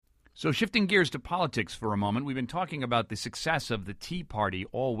So shifting gears to politics for a moment, we've been talking about the success of the Tea Party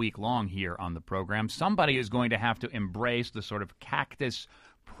all week long here on the program. Somebody is going to have to embrace the sort of cactus,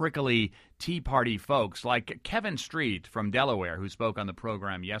 prickly Tea Party folks like Kevin Street from Delaware, who spoke on the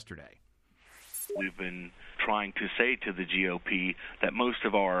program yesterday. We've been trying to say to the GOP that most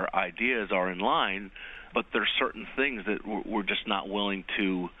of our ideas are in line, but there are certain things that we're just not willing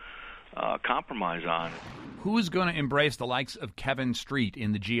to compromise on. Who's going to embrace the likes of Kevin Street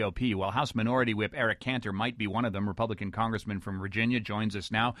in the GOP? Well, House Minority Whip Eric Cantor might be one of them. Republican congressman from Virginia joins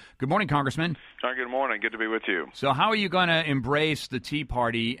us now. Good morning, Congressman. Good morning. Good to be with you. So how are you going to embrace the Tea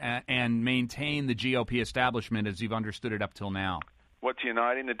Party and maintain the GOP establishment as you've understood it up till now? What's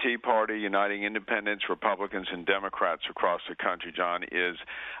uniting the Tea Party, uniting independents, Republicans, and Democrats across the country, John, is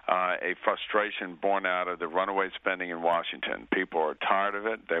a frustration born out of the runaway spending in Washington. People are tired of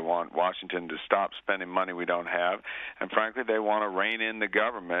it. They want Washington to stop spending money we don't have. And frankly, they want to rein in the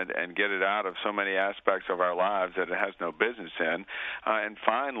government and get it out of so many aspects of our lives that it has no business in, and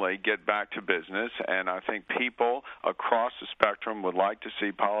finally get back to business. And I think people across the spectrum would like to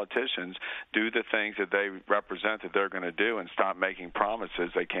see politicians do the things that they represent that they're going to do and stop making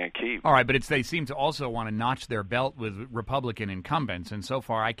promises they can't keep. All right, but they seem to also want to notch their belt with Republican incumbents, and so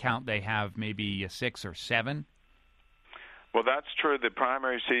far I count they have maybe 6 or 7. Well, that's true. The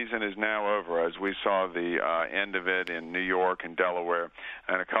primary season is now over, as we saw the end of it in New York and Delaware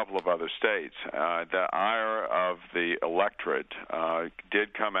and a couple of other states. The ire of the electorate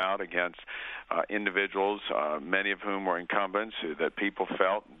did come out against individuals, many of whom were incumbents, that people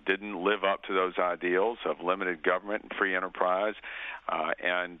felt didn't live up to those ideals of limited government and free enterprise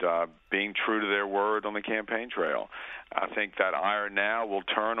and being true to their word on the campaign trail. I think that ire now will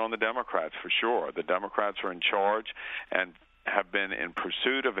turn on the Democrats for sure. The Democrats are in charge and have been in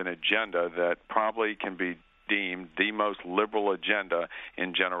pursuit of an agenda that probably can be deemed the most liberal agenda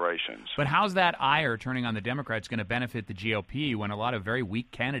in generations. But how's that ire turning on the Democrats going to benefit the GOP when a lot of very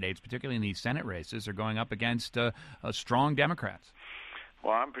weak candidates, particularly in these Senate races, are going up against strong Democrats?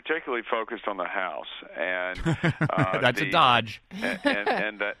 Well, I'm particularly focused on the House, and that's a dodge.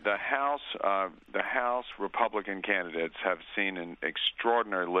 and the House Republican candidates have seen an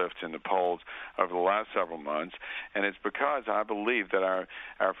extraordinary lift in the polls over the last several months, and it's because I believe that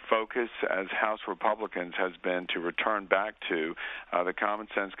our focus as House Republicans has been to return back to the common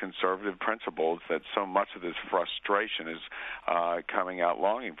sense conservative principles that so much of this frustration is coming out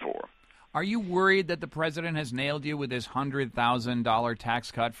longing for. Are you worried that the president has nailed you with his $100,000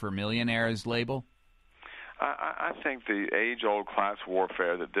 tax cut for millionaires label? I think the age-old class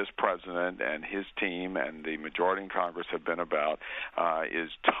warfare that this president and his team and the majority in Congress have been about is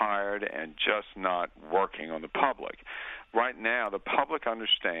tired and just not working on the public. Right now, the public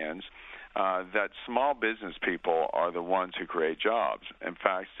understands that small business people are the ones who create jobs. In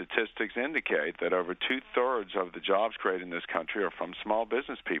fact, statistics indicate that over 2/3 of the jobs created in this country are from small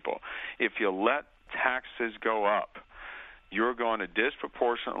business people. If you let taxes go up, you're going to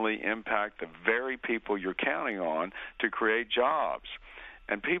disproportionately impact the very people you're counting on to create jobs.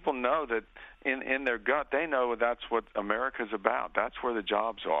 And people know that in their gut, they know that's what America's about. That's where the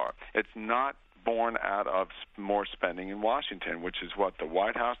jobs are. It's not born out of more spending in Washington, which is what the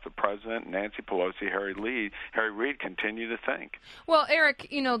White House, the President, Nancy Pelosi, Harry Reid continue to think. Well,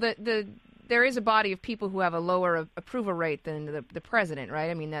 Eric, you know, there is a body of people who have a lower approval rate than the President,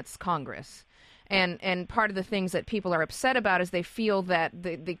 right? I mean, that's Congress. And part of the things that people are upset about is they feel that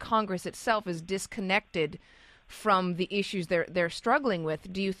the Congress itself is disconnected from the issues they're struggling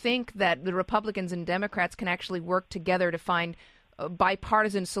with. Do you think that the Republicans and Democrats can actually work together to find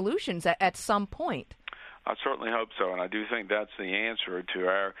bipartisan solutions at some point? I certainly hope so, and I do think that's the answer to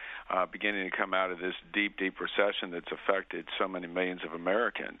our beginning to come out of this deep, deep recession that's affected so many millions of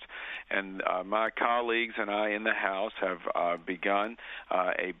Americans. And my colleagues and I in the House have begun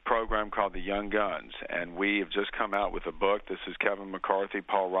a program called the Young Guns, and we have just come out with a book. This is Kevin McCarthy,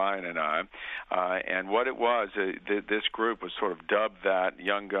 Paul Ryan, and I. And what it was, this group was sort of dubbed that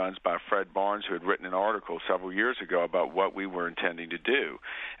Young Guns by Fred Barnes, who had written an article several years ago about what we were intending to do.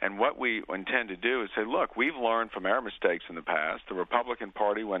 And what we intend to do is say, look, we've learned from our mistakes in the past. The Republican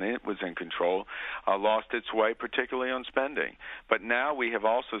Party, when it was in control, lost its way, particularly on spending. But now we have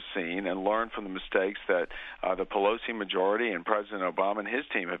also seen and learned from the mistakes that the Pelosi majority and President Obama and his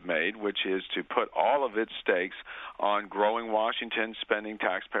team have made, which is to put all of its stakes on growing Washington, spending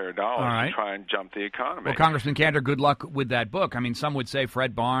taxpayer dollars to try and jump the economy. Well, Congressman Cantor, good luck with that book. I mean, some would say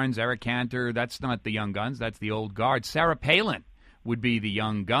Fred Barnes, Eric Cantor, that's not the young guns, that's the old guard. Sarah Palin would be the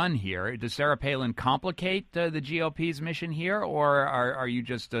young gun here. Does Sarah Palin complicate the GOP's mission here, or are you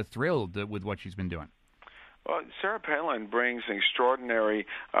just thrilled with what she's been doing? Well, Sarah Palin brings an extraordinary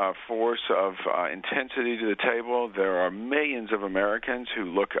force of intensity to the table. There are millions of Americans who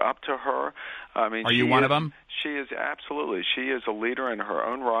look up to her. I mean, are you one of them? She is absolutely. She is a leader in her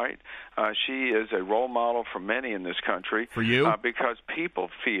own right. She is a role model for many in this country. For you? Because people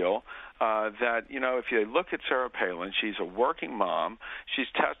feel that, if you look at Sarah Palin, she's a working mom. She's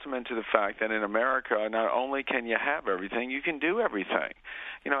testament to the fact that in America, not only can you have everything, you can do everything.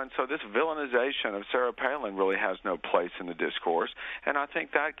 And so this villainization of Sarah Palin really has no place in the discourse. And I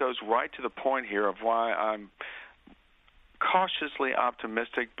think that goes right to the point here of why I'm cautiously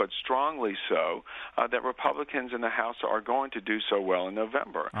optimistic, but strongly so, that Republicans in the House are going to do so well in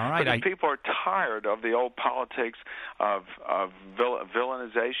November. All right, because people are tired of the old politics of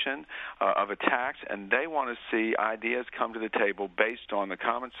villainization, of attacks, and they want to see ideas come to the table based on the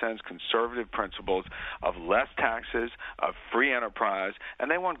common sense conservative principles of less taxes, of free enterprise, and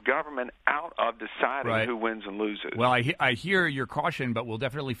they want government out of deciding who wins and loses. Well, I hear your caution, but we'll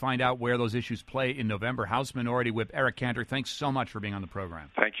definitely find out where those issues play in November. House Minority Whip Eric Cantor, thanks so much for being on the program.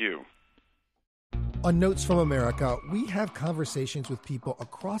 Thank you. On Notes from America, we have conversations with people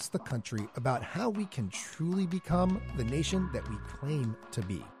across the country about how we can truly become the nation that we claim to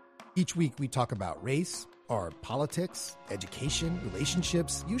be. Each week, we talk about race, our politics, education,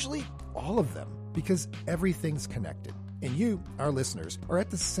 relationships, usually all of them, because everything's connected. And you, our listeners, are at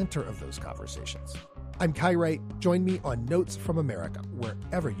the center of those conversations. I'm Kai Wright. Join me on Notes from America,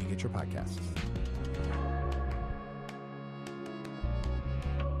 wherever you get your podcasts.